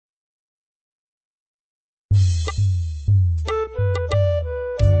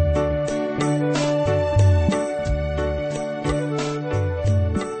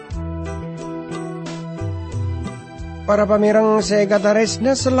Para pamirang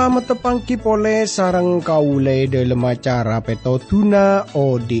sekataresna selamat tepangki pole sarang kaule dalam acara peto tuna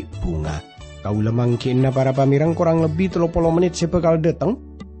odik bunga. Kaula mangkin na para pamirang kurang lebih 30 menit sebekal datang.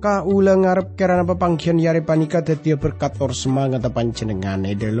 Kaula ngarep karena pepangkian yare panika tetia berkator semangat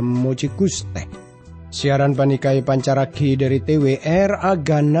panjenengane dalam moci Guste. Siaran panikai pancaraki dari TWR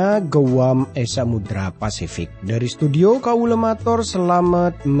Agana Gewam Samudra Pasifik. Dari studio kaula matur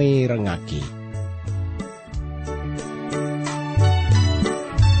selamat merengaki.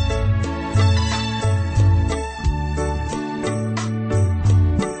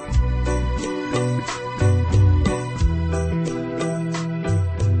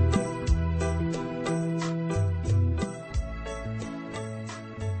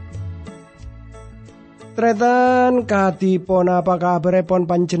 Tretan kati pon apa kabare pon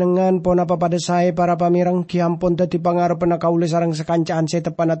panjenengan pon apa pada saya para pamirang kiampun dadi pangarepen kaule sareng sekancaan saya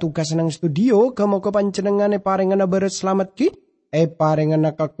tepana tugas nang studio kemoga panjenengan paringana beres selamat ki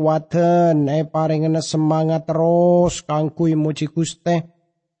paringana kekuatan paringana semangat terus kangkui muji Guste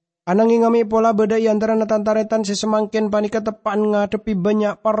ananging ngami pola beda antara tantaretan sesemangkin panika tepan ngadepi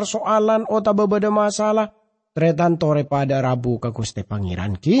banyak persoalan otaba beda masalah tretan tore pada Rabu ke Guste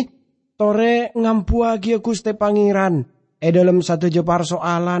Pangeran ki tore ngampuagi Guste Pangeran. Dalam satu jo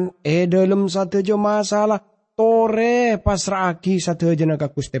persoalan, dalam satu jo masalah, tore pasraki satu jo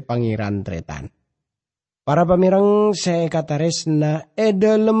naka Guste Pangeran tretan. Para pamirang saya kataresna,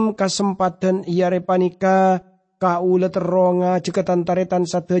 dalam kesempatan iare panika, kaula teronga cekatan taretan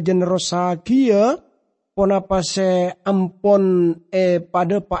satu generosagi ya, ponapa se ampon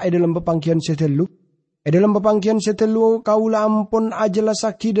pada pak dalam pepangkian sedelu. Dalam pepangkian setelu kaula ampun ajalah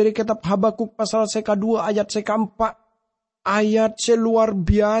saki dari kitab Habakuk pasal seka 2 ayat seka 4. Ayat seluar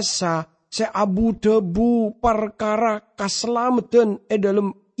biasa seabu debu perkara kaselamatan dalam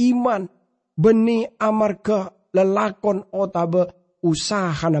iman beni amarga lelakon otabe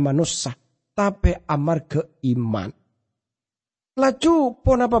usaha na manusia tapi amarga iman. Laju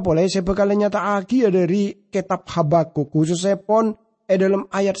pon apa boleh sebekal nyata agi dari kitab Habakuk khususnya pon dalam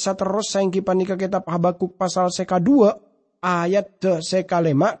ayat saterus saingki panika kitab Habakuk pasal seka 2 ayat seka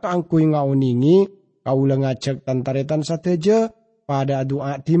 5 kaangkui ngauningi kaula ngajak tantaretan sateja pada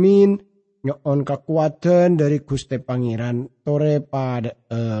doa dimin nyoon kekuatan dari Guste Pangeran tore pada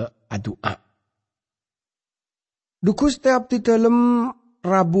doa. Du Guste abdi telem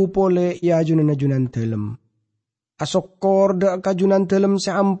Rabu pole ya junan telem. Asokor da kajunan telem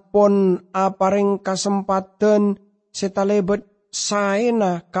seampon apareng kesempatan setalebet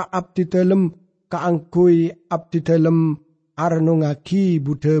saena ka abdi dalem kaangkui abdi dalem arno ngagi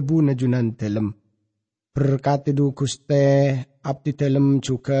budebu najunan dalem berkati du Guste abdi dalem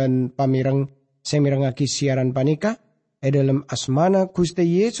juga pamirang semirangaki siaran panika dalam asmana Guste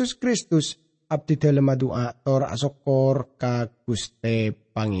Yesus Kristus abdi dalem adua tor asokor ka Guste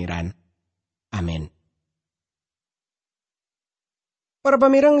Pangeran amin. Para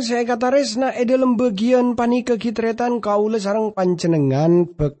pamirang saya kataresna dalam bagian panika kitretan kaula sarang panjenengan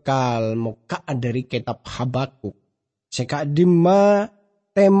bekal muka dari kitab Habakuk. Seka dima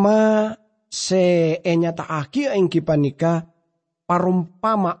tema se nyata aki engki panika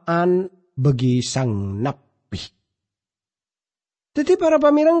parumpamaan bagi sang nabi. Jadi para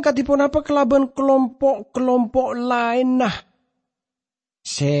pamirang katipun apa kelaban kelompok lain nah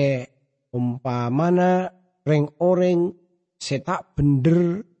se umpamana reng-oreng setak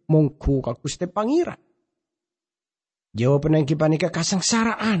bener mongku ka Guste Pangeran. Jawaban yang panika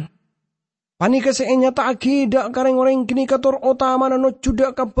kasangsaraan. Panika seenyata akidak kareng orang kini kator otama no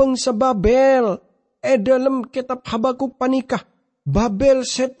judak ka bangsa Babel. Dalam kitab Habakuk panika. Babel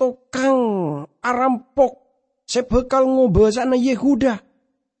setokang arampok sebekal ngobasa na Yehuda.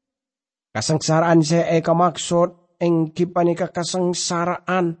 Kasangsaraan ka maksud engki panika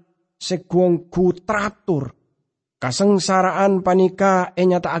kasangsaraan seguangku teratur. Kasengsaraan panika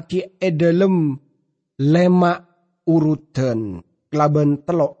nyata aki dalam lema urutan kelaban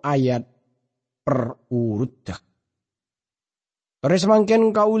telok ayat per urut. Terus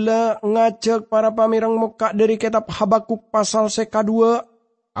mangken kaula ngajak para pamirang muka dari kitab Habakuk pasal seka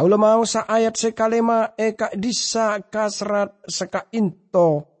 2. Kaula mau sa ayat seka 5 eka disa kasrat seka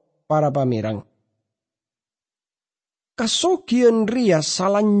into para pamirang. Kasokian ria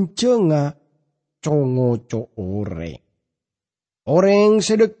salanjenga congo ore. Orang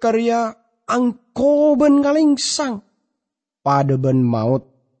sedekarya angko ben kalingsang. Pada ben maut.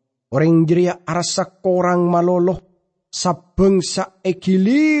 Orang jeria arasa korang maloloh. Sabengsa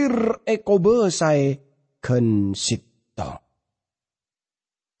ekilir ekobesai ken sito.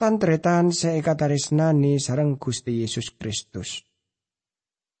 Tantretan seekatarisnani sarang Gusti Yesus Kristus.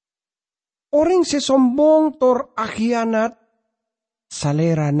 Orang se sombong tor akhianat,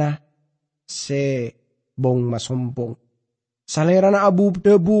 salerana se bong masombong. Salerana abu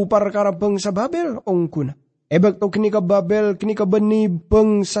debu perkara bangsa Babel ongkuna. Ebek to kini ke Babel, kini ke beni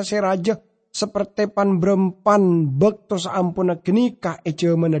bangsa se raja. Seperti pan berempan bek to saampuna kini ka ece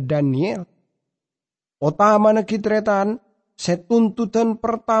mana Daniel. Otama na kitretan, setuntutan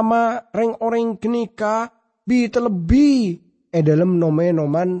pertama reng orang kini ka bi terlebih dalam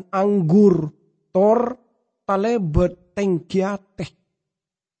nomenoman anggur tor talebet tengkiate.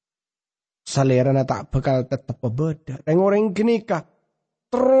 Salerana tak bakal tetap beda. Reng orang kini ka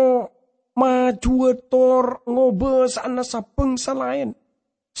tro maju tor ngobe sana sa bangsa lain.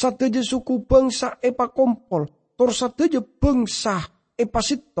 Sateja suku bangsa epa kompol, tor sateja bangsa epa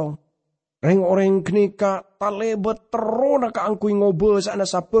sitong. Reng orang kini ka talebet terona ka angkui ngobe sana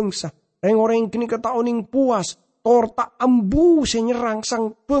sa bangsa. Reng orang kini ka taoning puas, tor tak ambu senyerang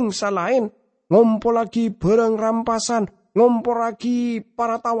sang bangsa lain. Ngompol lagi barang rampasan, ngompol lagi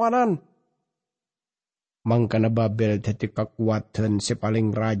para tawanan. Mangkana Babel dadi kekuatan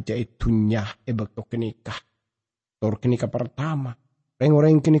sepaling raja itunya ebek to kenikah. Tor kenikah pertama.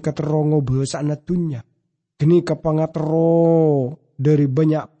 Reng-reng kini keterongo bahasa anatunya. Kini kepangatero dari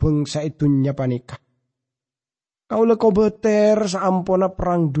banyak bangsa itunya panikah. Kaulah kau beter saampona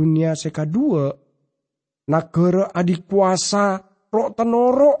perang dunia sekadua. Negara adik kuasa rok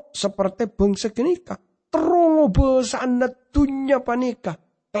tenoro seperti bangsa kenikah. Terongo bahasa anatunya panikah.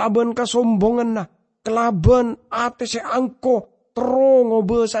 Kelaban kesombongan nah. Kelaban ate seangko terongo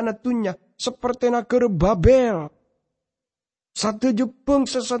bahasa anatunya. Seperti negara Babel. Sateja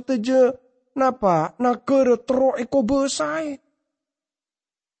bangsa sateja napa negara tero eko besai.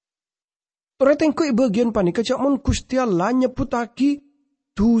 Toreteng ko bagian panika cak mon Gusti Allah nyebutaki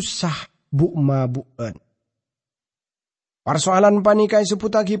dusah buk-mabukan. Persoalan panika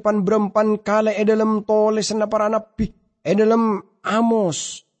sebutaki pan berempan kale dalam tulis na para nabi dalam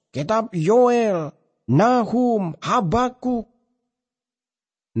Amos, kitab Yoel, Nahum, Habakuk.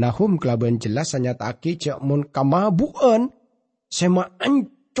 Nahum kelaban jelas hanya taki cak mon kamabuan sema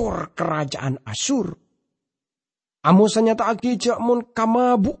ancur kerajaan Asyur. Amos hanya taki cak mon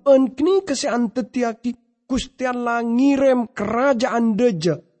kamabuan kini kesean tetiaki Gusti Allah ngirem kerajaan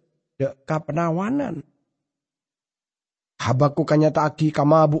deja dek kapenawanan. Habakuk hanya taki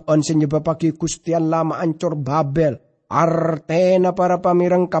kamabuan senyebabaki Gusti Allah maancur Babel. Artena para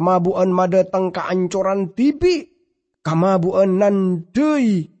pamirang kamabuan madatang keancuran tibi. Kamabuan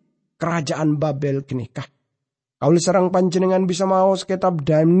nandei kerajaan Babel kenikah. Kaul serang panjenengan bisa maos kitab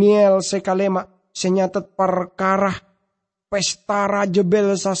Daniel sekalema senyatet perkara pesta Raja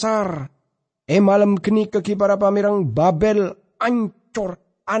Belsasar. Malam kini keki para pamirang Babel ancur.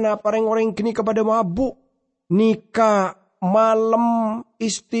 Ana pareng orang kini kepada mabuk. Nika malam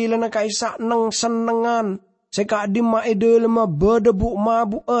istilah na kaisa nang senengan. Seka adima edelema bedebu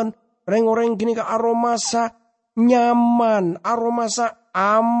mabuan. Reng orang kini ke aromasa nyaman. Aromasa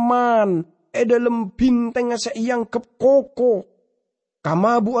aman. Dalam bintang sa iyang kekoko.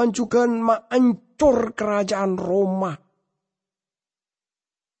 Kamabuan juga maancur kerajaan Roma.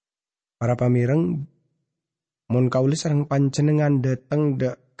 Para pamireng, mon kauli sareng panjenengan dateng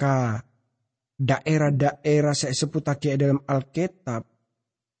ka daerah-daerah saya sebutake dalam Alkitab.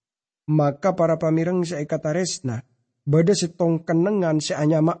 Maka para pamireng saya kataresna, bada setong kenengan saya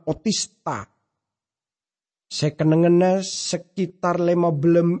anyama otista. Saya kenengannya sekitar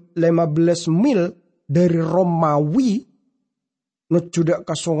 15 mil dari Romawi. Nujudak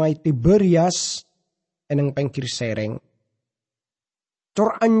ke sungai Tiberias. Eneng pengkir sereng.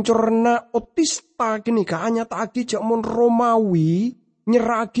 Cor ancurna otista kini ka hanya taaki cak mon Romawi.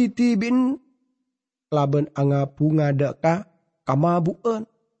 Nyeraki tibin. Laban anga bunga daka kamabuan.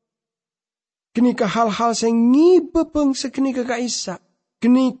 Kini ka hal-hal sing ngibebeng sekini ka kaisa.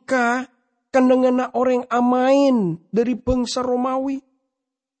 Kini ka kendengan orang amain dari bangsa Romawi.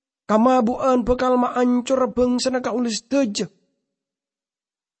 Kamabuan bakal maancur bangsa na kaulis deja.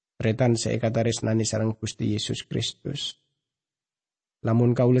 Retan saya kataris nani sarang Gusti Yesus Kristus.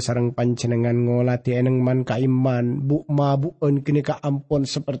 Lamun kaulis sarang panjenengan ngolati eneng man kaiman. Buk-mabuan kini ka ampon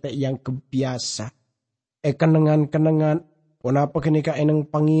seperti yang kebiasa. Kenengan-kenengan. Ponapa kini ka eneng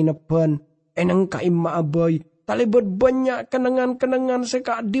panginepan. Eneng kaima abay. Talibet banyak kenangan-kenangan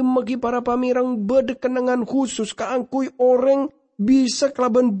sekadim bagi para pamirang bede kenangan khusus kaangkui orang bisa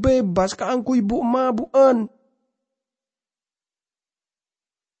kelaban bebas kaangkui bu mabuan.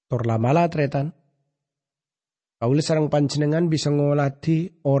 Tor lamala tretan. Kaulis sarang panjenengan bisa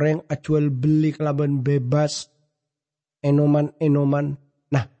ngolati orang ajual beli kelaban bebas. Enoman-enoman.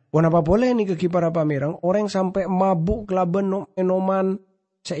 Nah, kenapa boleh nih kaki para pamirang orang sampai mabuk kelaban enoman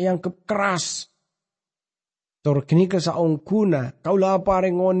yang keras. Tor kini ka saungkuna, kaula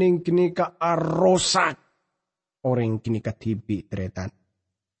pareng ngoning kini ka arosak. Orang kini ka tibi tretan.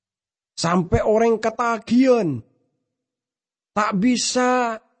 Sampai orang ketagihan. Tak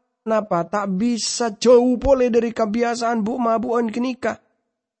bisa, tak bisa jauh boleh dari kebiasaan mabuan kini ka.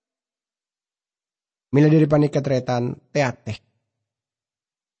 Mila dari panika tretan, teate.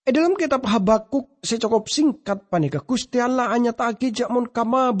 Dalam kitab Habakuk secukup singkat panika. Gusti Allah hanya tagi jakmun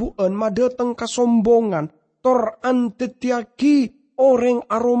kamabuan madateng kasombongan. Tor antetiaki orang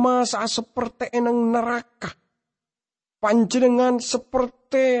aroma saat seperti enang neraka. Panjenengan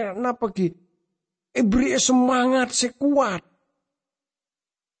seperti napagi ibri semangat sekuat.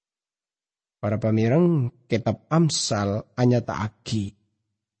 Para pamireng kitab Amsal hanya taaki.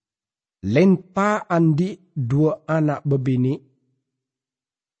 Lenta andi dua anak bebini.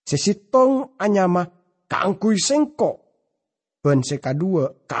 Sesitong anyama kaangkuy sengko. Ben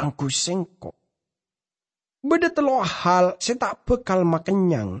sekadua kaangkuy sengko. Beda telo hal saya tak bekal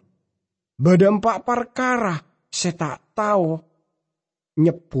makenyang. Beda empat perkara saya tak tahu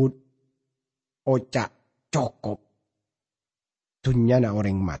nyebut ocak cokop. Dunyana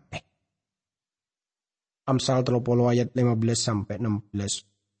orang mate. Amsal 30 ayat 15 sampai 16.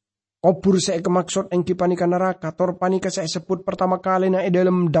 Kobur saya kemaksud engki panika neraka. Tor panika saya sebut pertama kali na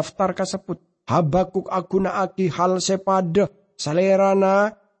dalam daftar kasebut. Habakuk aku naaki hal sepada salerana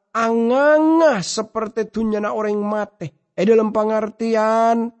angangah seperti dunyana orang mate. Dalam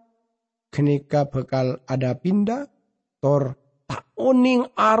pengertian kenika bakal ada pindah. Tor tak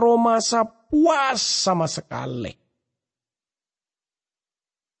uning aroma puas sama sekali.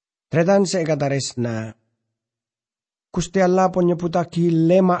 Tretan saya kata resna. Gusti Allah pun nyebutaki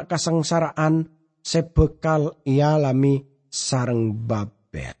lemak kasengsaraan sebekal ialami sareng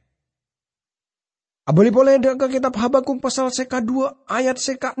Babel. Aboli boleh ke kitab Habakuk pasal seka 2 ayat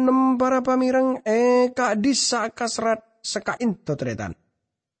seka 6 para pamireng ka disa kasrat seka into tretan.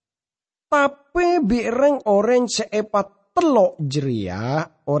 Tapi bireng orang seepat telok jeria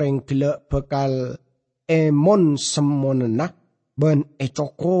orang gelek bekal emon semonena ben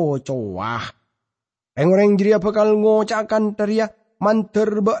ecoko cowah. Orang jeria bakal ngocakan teria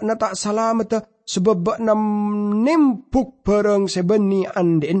manter bak na tak salamet sebab bak na nimpuk bareng sebeni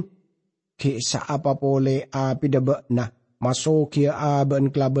andin. Kisa apa pole api debak na masuk kia aben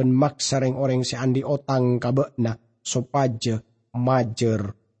kelaben maksareng orang si andi otang kabak na sopaje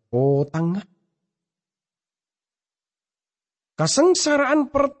majer otang. Kasengsaraan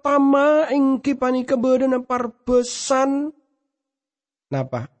pertama ingki panika badan parbesan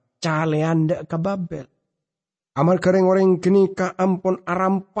napa calean dak ke Babel. Amal kering orang kini ka ampun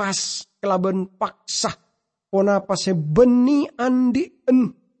arampas kelaban paksa ponapa sebeni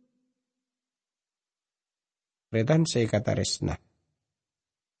andien. Retan saya kata resna.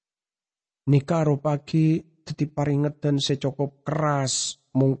 Nika ropaki teti paringetan secokop keras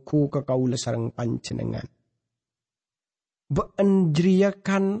mungku ke kaula sareng panjenengan.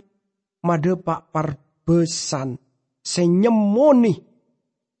 Beenjriakan madepak parbesan senyemoni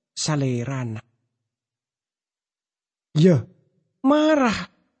salerana. Ya,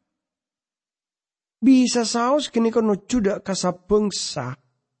 marah. Bisa saus kini kono judak kasabengsa.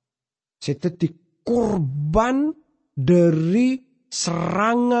 Setetik korban dari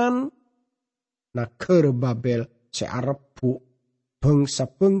serangan negara Babel searepu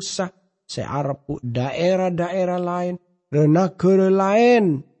bangsa-bangsa searepu daerah-daerah lain dan negara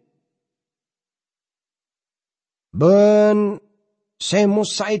lain. Ben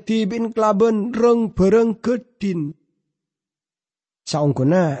Semus saiti bin klaben reng bereng gedin.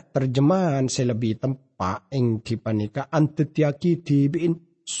 Saungkuna terjemahan selebih tempat ing dipanika antetiaki dibin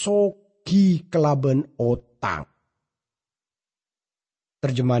sogi kelaben otang.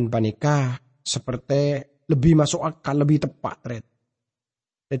 Terjemahan panika seperti lebih masuk akal, lebih tepat.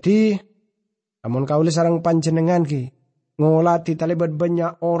 Jadi, namun kauli sarang panjenengan ki ngolati talibat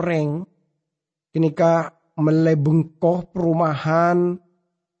banyak orang kinika melebengkoh perumahan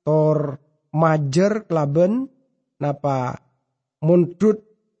tor majer kelaben napa mundut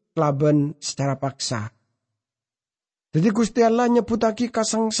kelaben secara paksa. Jadi Gusti Allah nyebutaki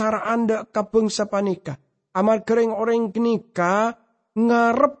kasengsaraan dak kabangsa panika. Amal kering orang kenika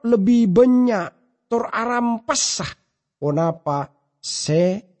ngarep lebih banyak tor aram pesah. Onapa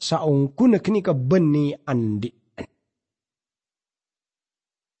se saungkuna kenika beni andi.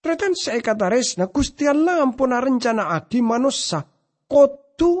 Tretan saya kata resna Gusti Allah ampun rencana adi manusia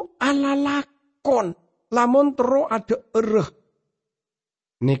kotu ala lakon lamun tero ada ereh.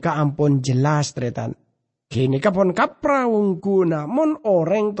 Nika ampun jelas tretan. Kini kapon kapra wungkuna mon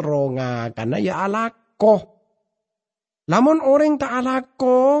orang teronga karena ya alakoh. Lamun orang tak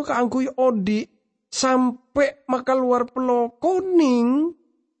alako kaangkui odi sampai maka luar pelo kuning,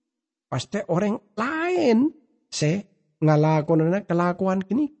 pasti orang lain ngalakon kelakuan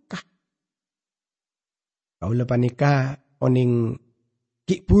kenikah. Kau lepas nikah oning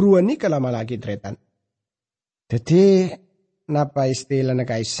ki buruan nikah lama lagi tretan. Jadi napa istilah na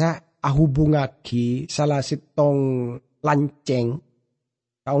kaisa ahubungaki salah sitong lanceng.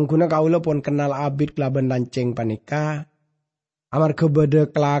 Kaung guna kau pun kenal abid kelaban lanceng panika. Amar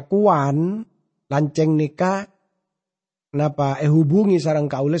kebeda kelakuan lanceng nikah napa hubungi sarang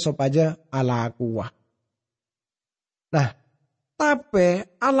kaule sopaja ala kuah. Nah, tapi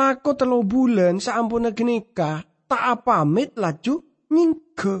alako 3 bulan saampun nikah tak pamit laju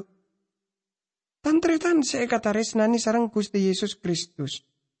nyingke. Tantretan saya kata resnani sarang Gusti Yesus Kristus.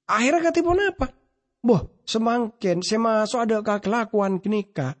 Akhirnya katipun apa? Boh, semakin semasuk ada kelakuan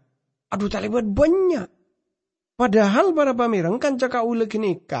nikah. Aduh tak buat banyak. Padahal para pamirang kanca kaula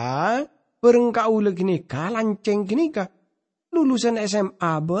nikah, bareng kaula nikah, lanceng nikah. Lulusan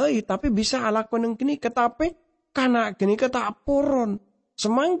SMA baik, tapi bisa alakon nikah, tapi kana nikah tak poron.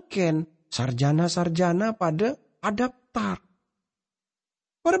 Semangken sarjana-sarjana pada adaptar.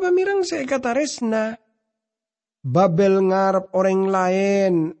 Para pamirang saya kata resna, Babel ngarep orang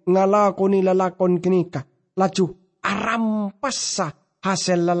lain ngalakoni lalakon nikah. Laju arampasa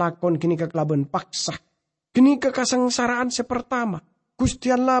hasil lalakon nikah kelaban paksa. Kini kesengsaraan sepertama. Gusti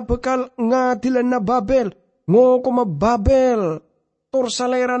Allah bekal ngadilan na Babel. Ngoko Babel. Tor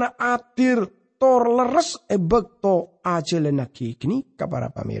salera na atir. Tor leres bekto ajelen na kini para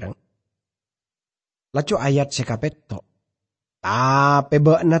pamirang. Lacu ayat sekapetto. Tapi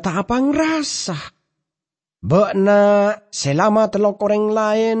bekna tak apa ngerasa. Bekna selama telok orang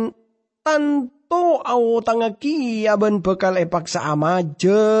lain. Tanto au tangaki aben bekal paksa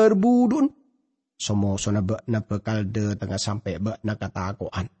amajer budun. Somoso na bekal de tengah sampai na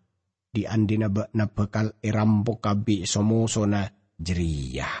katakoan. Di andi na bekal erampok kabi somoso na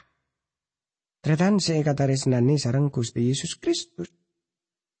jeriya. Tretan saya kata resnani sarang Gusti Yesus Kristus.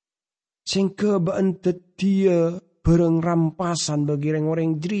 Sing kebaentet dia bareng rampasan bagi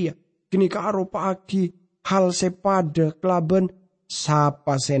orang jeriya. Kini karo pagi hal sepada kelaben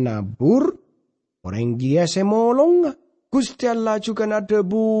sapa senabur. Orang dia semolong. Gusti Allah juga ada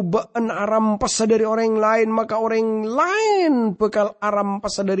bubaan arampasa dari orang lain. Maka orang lain bekal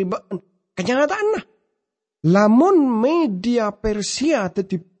arampasa dari baan. Kenyataan nah. Lamun media Persia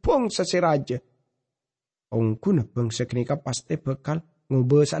teti bangsa si raja. Ongkuna bangsa kenika pasti bekal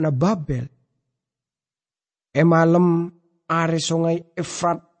ngubah na Babel. Malam are sungai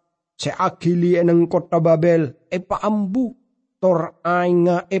Efrat. Seagili eneng kota Babel. Paambu. Tor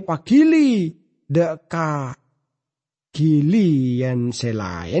ainga pagili. Deka. Gili yang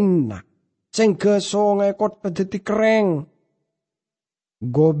selain na. Sengke songai kota deti kereng.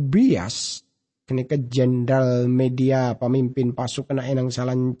 Gobias. Kini ke jenderal media pemimpin pasukan enang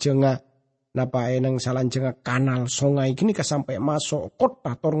salancenga. Napa enang salancenga kanal songai. Kini ke sampai masuk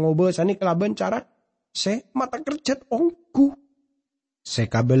kota. Tor ngobesani kelaban cara. Se mata kerjat ongku.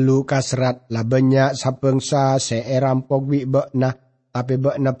 Se kabelu kasrat labenya sabengsa se erampok wi bekna. Tapi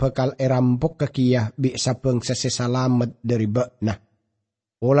bekna bekal erampok kekiyah bi sabeng sesalamet dari bekna.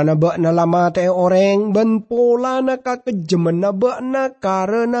 Pola na bekna lama te orang ben pola na kakejemen na bekna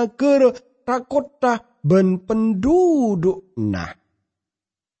karena kere takota ben penduduk nah.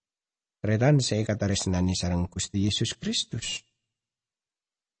 Redan saya kata resnani sarang Gusti Yesus Kristus.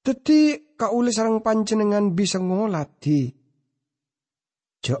 Teti kaule sarang panjenengan bisa ngolati.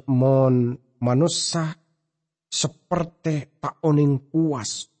 Jekmon manusia seperti tak oning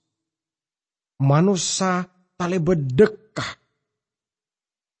puas. Manusia tale bedekah.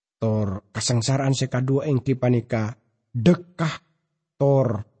 Tor kesengsaraan sekadua engki panika dekah. Tor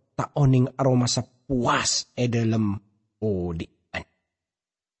tak oning aroma sepuas dalam odian.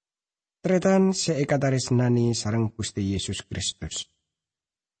 Tretan seekataris nani sarang Gusti Yesus Kristus.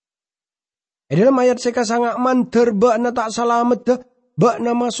 Dalam ayat seka sangat manter bakna tak salamet dah.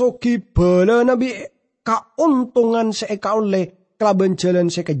 Bakna masuki bala nabi kauntungan seeka oleh kelaban jalan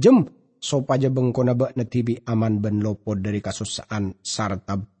sekejem. Sopaja bengkona bakna tibi aman ben lopod dari kasusaan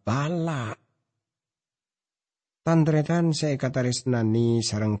sarta bala. Tantretan seekataris nani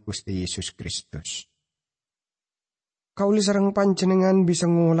sarang Gusti Yesus Kristus. Kauli sarang panjenengan bisa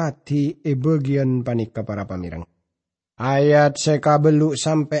ngolati bagian panika para pamirang. Ayat seka beluk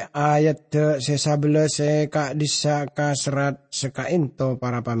sampai ayat te sesabele seka disaka serat seka into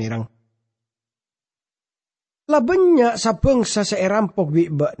para pamirang. Labenya sabengsa seerampok bi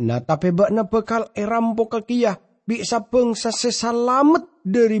bakna tapi bakna bekal erampok kekiyah bi sabengsa sesalamet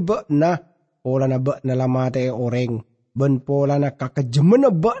dari bakna. Ola na bakna lamate orang ben polana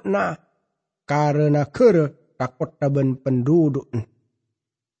kakejemen bakna karena kere kakota ben penduduk.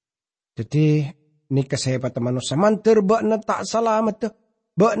 Jadi ni kesehatan manusia manter bakna tak selamat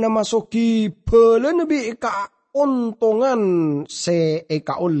bakna masuki pelen bi ka untungan se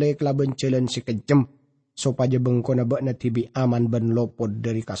eka oleh kelaben celen si kejem supaya bengkona bakna tibi aman ben lopod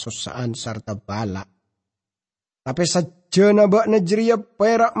dari kasusaan serta bala. Tapi saja na bakna jeria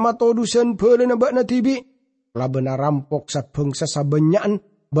perak matodusen pelen bakna tibi kelaben rampok sa bangsa sabenyaan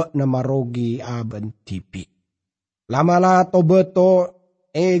bakna marogi aben tibi. Lamala to beto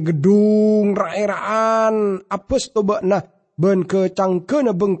gedung raeraan apes to bakna ben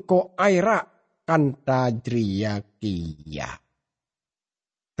kecangkena bengko aira kanta jria kia.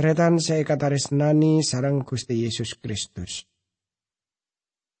 Tretan saya kataris nani sarang Gusti Yesus Kristus.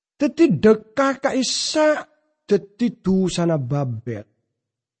 Teti dekah kaisa teti tu sana Babel.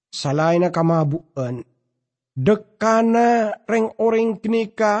 Salaina kamabuan. Dekana reng orang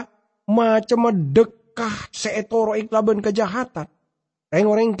kenika macam dekah seetoro iklaban kejahatan. Reng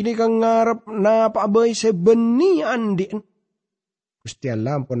orang kenika ngarep napa abai sebeni andin. Gusti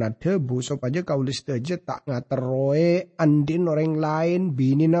Allah ampun adebu supaya kaulis teje tak ngateroe andin orang lain,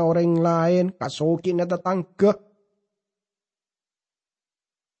 bini na orang lain, kasoki na tetangga.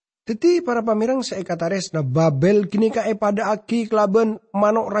 Teti para pamirang seekatares na Babel kini kae pada aki kelaban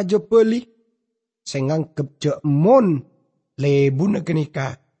manok raja beli. Sengang kepjemon lebu na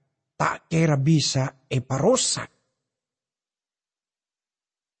kenika tak kira bisa parosak.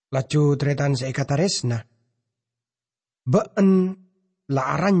 Laju tretan seekatares na been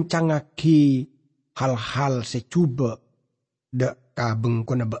la rancang aki hal-hal secuba dek kabeng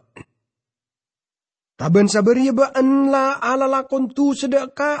kona been. Kaben saberia been la ala lakon tu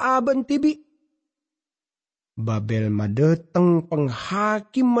sedeka aben tibi. Babel madeteng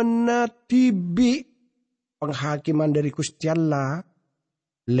penghakiman na tibi. Penghakiman dari Gusti Allah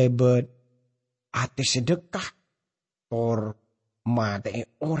lebet ate sedekah tor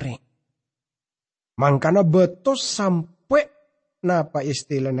mate oreng. Mangkana betos sampai napa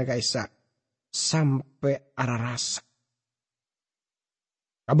istilahnya kaisa sampai ararasa.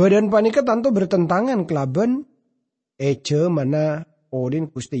 Kabadan panika tanto bertentangan kelaban ece mana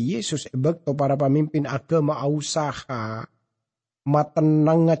odin Gusti Yesus ebek to para pamimpin agama usaha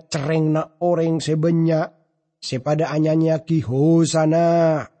matenang ngecereng na orang sebanyak sepada anyanya ki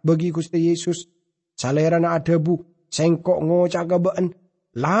hosana bagi Gusti Yesus salerana adabu sengkok ngocak gabaan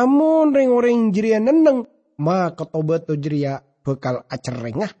lamun reng orang jiria neneng ma ketobat to jiria bekal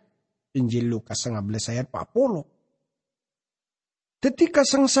acerengah Injil Lukas 15 ayat 40. Ketika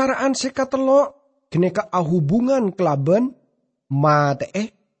sengsaraan sekatelo keneka ahubungan kelaban mate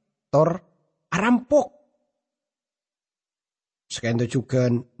tor arampok. Sekian juga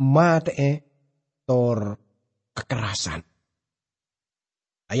mate tor kekerasan.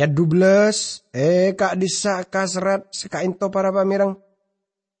 Ayat 12 kak disa kasrat sekainto para pamirang.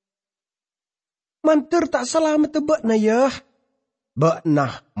 Manter tak selamat tebak na ya. Bak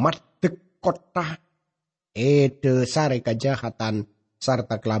nah matek kota. Ede sare kejahatan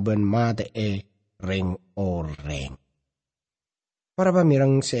sarta kelaban mate ring oreng. Para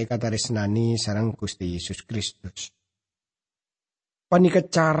pamirang seekataris nani sarang Gusti Yesus Kristus. Panika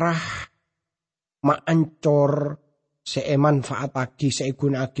carah maancor seemanfaataki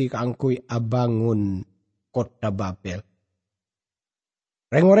seegunaki kaangkui abangun kota Babel.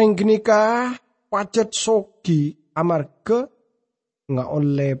 Reng-oreng kenika pacet sogi amarga nggak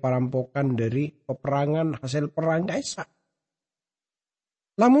oleh parampokan dari peperangan hasil perang kaisa.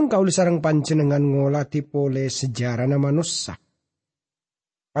 Lamun kauli sarang panjenengan ngolati pole sejarah na manusia.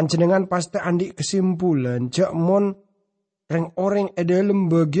 Panjenengan pasti andi kesimpulan jakmon reng orang dalam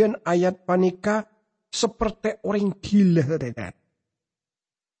bagian ayat panika seperti orang gila tenan.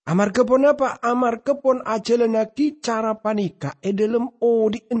 Amarga pon apa? Amarga pon ajalanaki cara panika dalam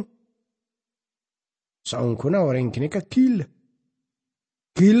odien. Saungkuna orang kini gila.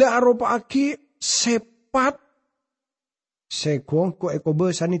 Gila aropa aki sepat segong ko eko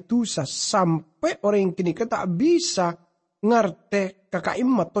besan itu sampai orang kini tak bisa ngarte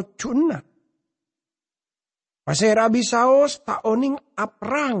kakaim atau cuna. Pasera bisaos tak oning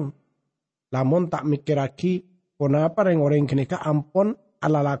aprang. Lamun tak mikir lagi kenapa orang kini ampon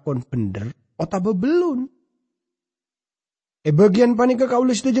ala lakon bener ota bebelun. Bagian panika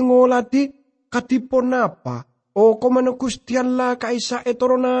kaulis tu jengolati katipon apa? O komano Gusti Allah kaisa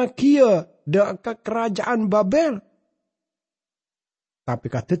etorona kia da ka kerajaan Babel. Tapi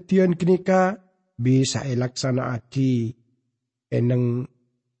katetian kenika bisa elaksana aki eneng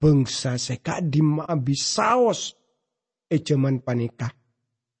bangsa seka di maabisaos jaman panika.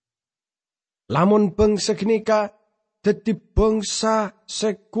 Lamun bangsa kenika dadi bangsa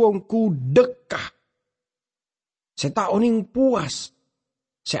segongku dekah. Seta oning puas.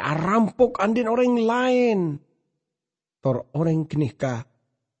 Se arampok andin orang lain. Tor orang kenika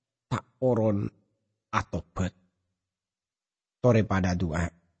tak oron atau bet. Tore pada doa.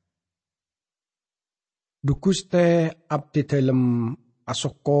 Dukuste abdi dalam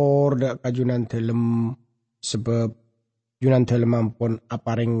asokor da kajunan dalam sebab junan dalam ampun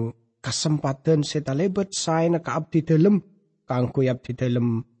aparing kesempatan seta lebet saya na ka abdi dalam kangku abdi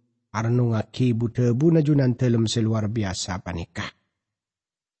dalam arnungaki budebu na junan dalam seluar biasa panikah.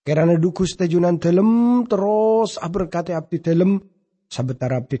 Karena dukus tajunan dalam terus berkata abdi dalam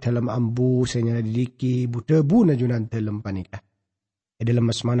sabetar abdi dalam ambu senya didiki budebu na junan dalam panikah. Dalam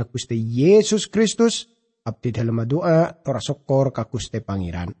asmana Gusti Yesus Kristus abdi dalam doa tora sokor ka Gusti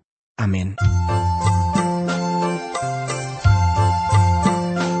Pangeran. Amin.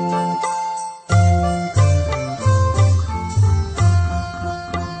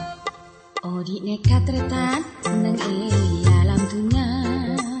 Odi nekat retan nang